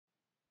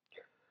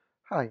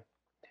Hi,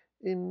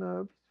 in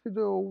this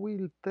video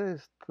we'll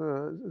test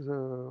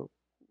the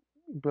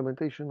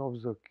implementation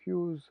of the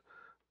queues,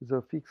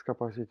 the fixed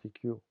capacity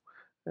queue,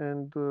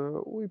 and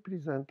we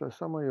present a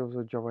summary of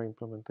the Java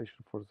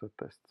implementation for the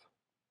tests.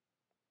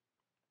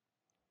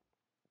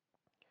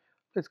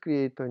 Let's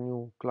create a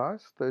new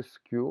class, test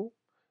queue,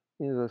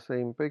 in the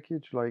same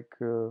package like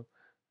the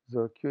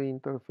queue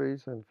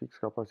interface and fixed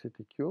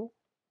capacity queue.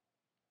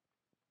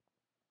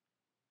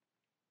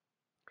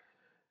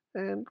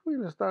 And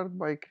we'll start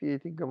by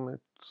creating a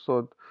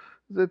method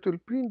that will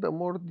print a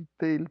more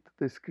detailed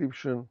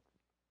description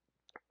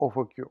of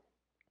a queue.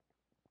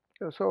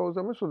 So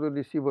the method will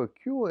receive a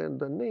queue and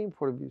the name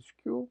for this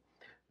queue,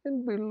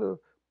 and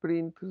will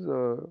print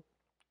the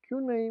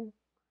queue name,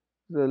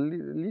 the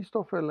list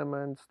of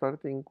elements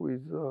starting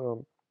with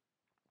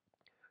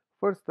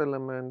first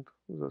element,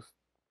 the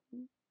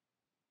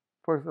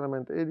first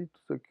element added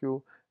to the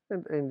queue,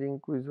 and ending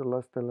with the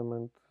last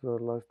element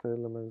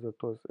that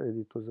was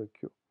added to the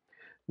queue.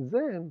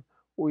 Then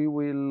we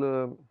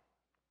will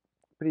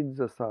print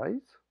the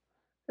size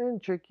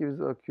and check if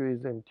the queue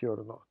is empty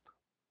or not.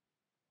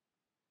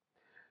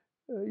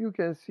 You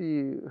can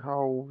see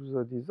how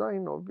the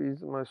design of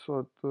this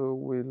method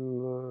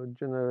will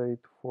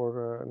generate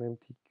for an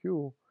empty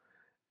queue,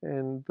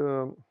 and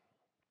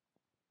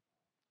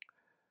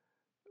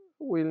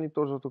we'll need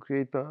also to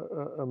create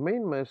a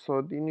main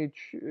method in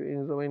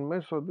the main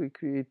method we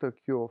create a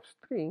queue of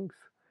strings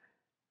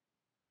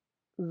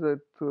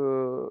that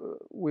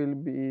will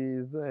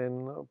be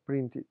then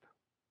printed.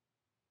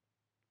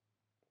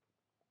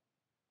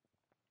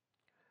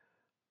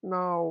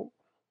 Now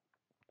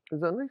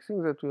the next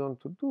thing that we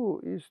want to do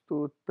is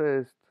to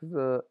test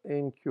the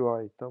enqueue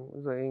item,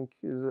 the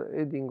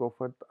adding of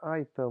an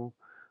item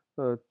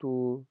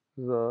to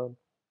the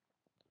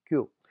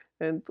queue.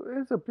 And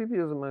as a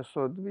previous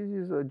method, this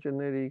is a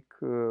generic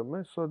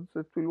method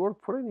that will work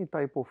for any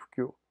type of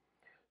queue.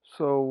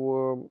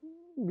 So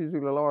this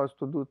will allow us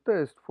to do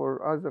tests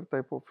for other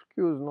type of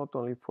queues, not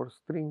only for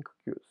string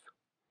queues.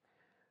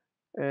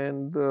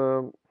 And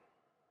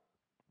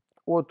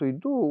what we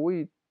do,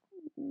 we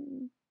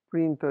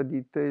print a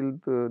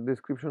detailed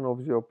description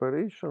of the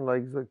operation,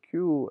 like the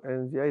queue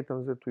and the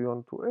items that we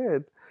want to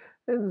add,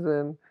 and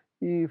then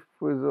if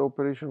the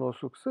operation was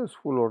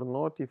successful or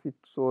not. If it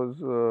was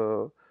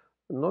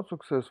not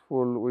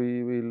successful,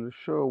 we will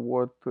show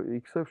what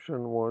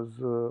exception was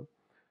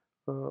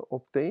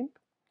obtained,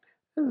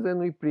 and then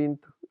we print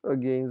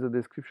again the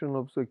description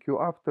of the queue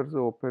after the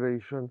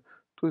operation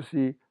to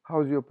see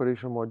how the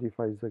operation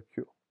modifies the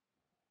queue.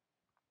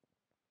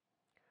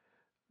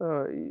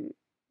 Uh,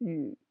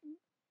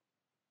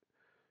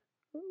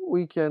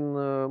 we can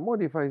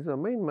modify the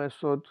main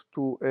method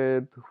to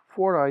add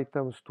 4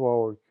 items to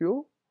our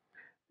queue.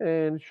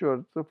 And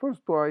sure, the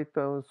first 2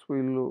 items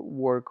will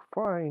work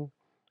fine.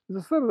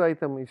 The third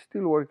item is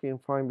still working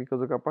fine because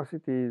the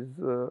capacity is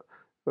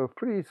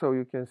free. So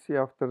you can see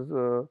after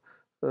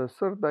the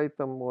third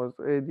item was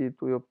added,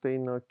 we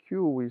obtain a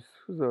queue with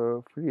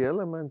the free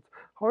elements.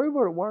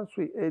 However, once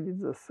we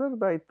added the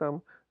third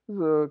item,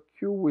 the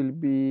queue will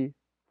be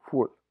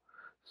full.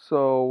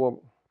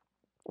 So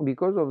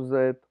because of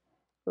that,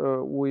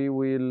 we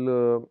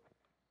will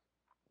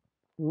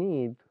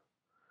need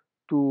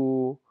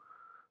to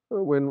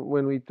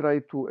when we try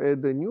to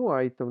add a new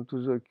item to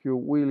the queue,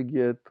 we'll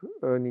get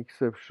an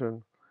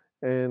exception,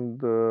 and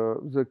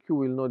the queue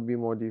will not be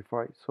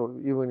modified. So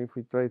even if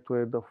we try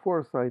to add a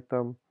fourth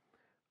item,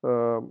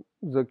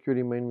 the queue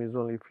remains with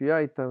only 3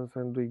 items,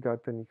 and we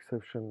got an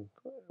exception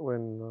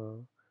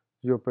when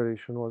the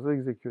operation was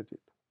executed.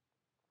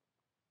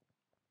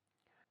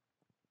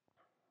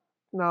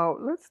 Now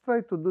let's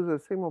try to do the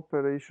same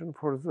operation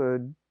for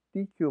the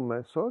dequeue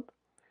method.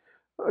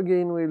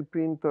 Again, we'll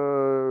print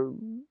a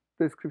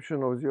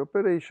description of the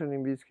operation,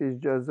 in this case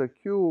just the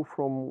queue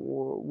from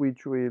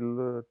which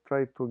we'll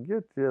try to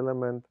get the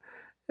element,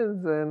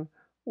 and then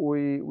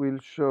we will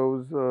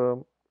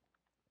show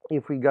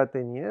if we got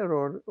any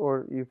error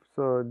or if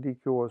the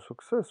dequeue was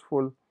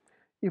successful.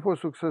 If it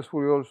was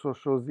successful, we also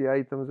show the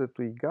items that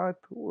we got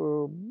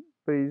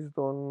based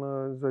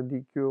on the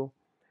dequeue,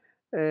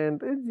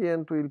 and at the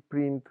end we'll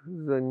print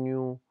the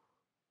new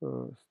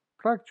uh,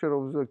 structure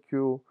of the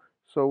queue,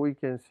 so we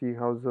can see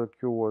how the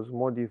queue was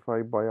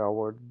modified by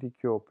our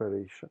dequeue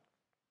operation.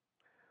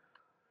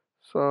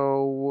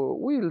 So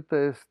we'll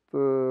test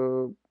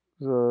the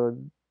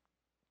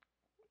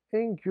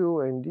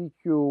enqueue and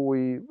dequeue.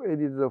 We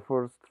edit the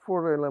first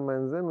 4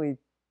 elements, then we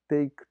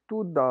take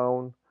 2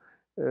 down,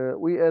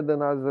 we add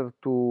another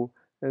 2,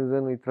 and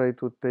then we try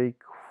to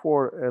take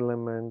 4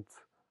 elements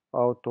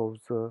out of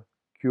the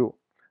queue.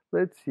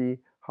 Let's see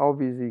how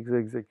this is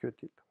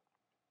executed.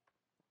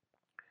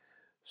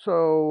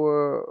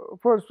 So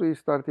first we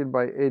started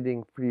by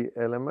adding 3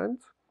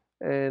 elements,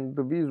 and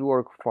these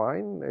work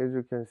fine. As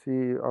you can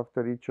see,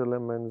 after each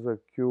element the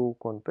queue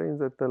contains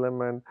that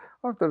element.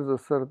 After the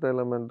third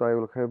element I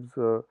will have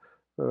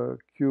the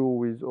queue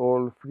with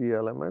all 3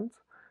 elements.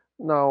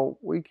 Now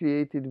we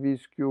created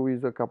this queue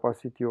with a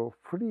capacity of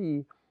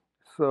 3,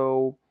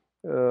 so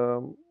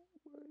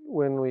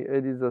when we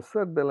edit the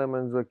third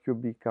element, the queue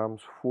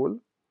becomes full.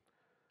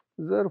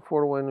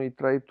 Therefore, when we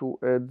try to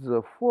add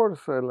the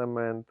fourth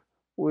element,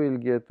 we'll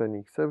get an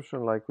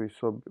exception like we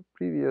saw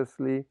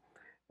previously,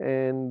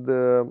 and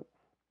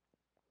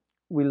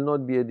will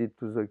not be added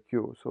to the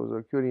queue. So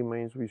the queue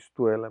remains with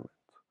two elements.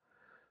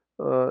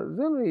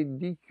 Then we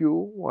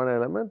dequeue one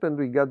element, and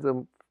we got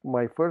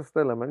my first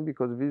element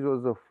because this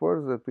was the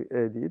first that we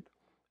added,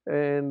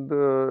 and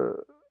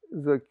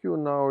the queue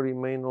now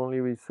remain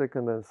only with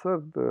second and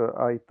third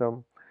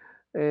item.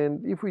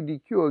 And if we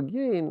dequeue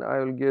again, I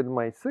will get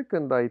my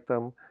second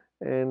item,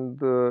 and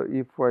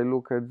if I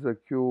look at the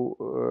queue,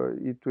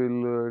 it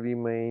will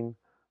remain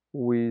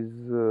with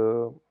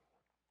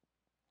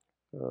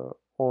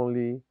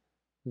only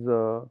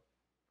the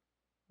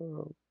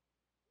uh,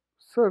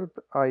 third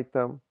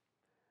item.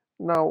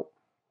 Now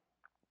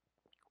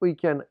we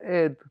can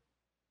add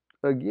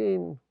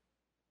again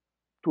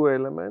two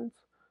elements.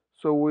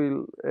 So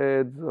we'll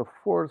add the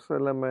fourth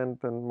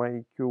element, and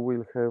my queue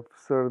will have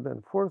third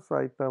and fourth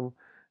item,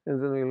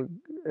 and then we'll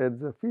add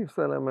the fifth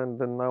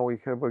element, and now we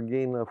have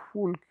again a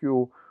full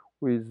queue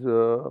with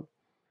uh,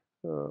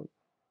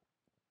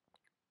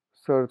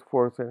 third,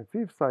 fourth, and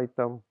fifth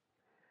item.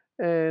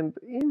 And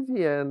in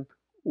the end,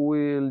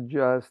 we'll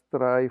just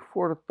try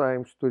 4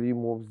 times to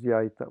remove the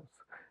items.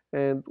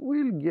 And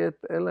we'll get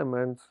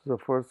elements the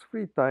first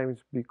 3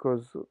 times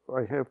because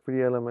I have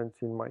 3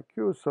 elements in my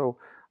queue. So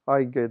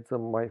I get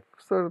my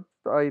third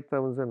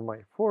items and my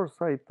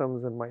fourth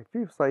items and my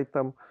fifth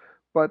item.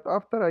 But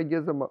after I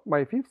get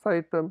my fifth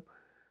item,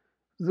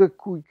 the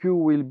queue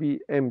will be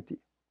empty.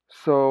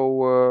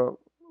 So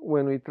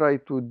when we try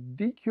to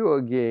dequeue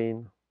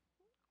again,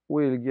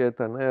 we'll get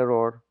an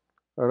error,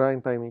 a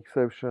runtime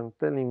exception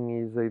telling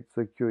me that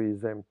the queue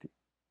is empty.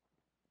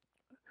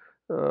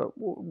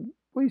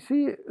 We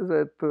see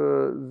that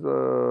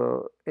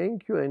the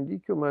enqueue and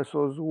dequeue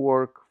methods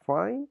work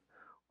fine,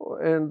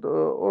 and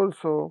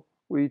also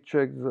we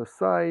check the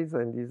size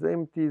and is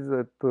empty,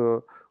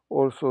 that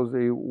also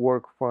they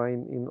work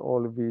fine in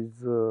all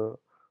these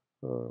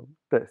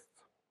tests.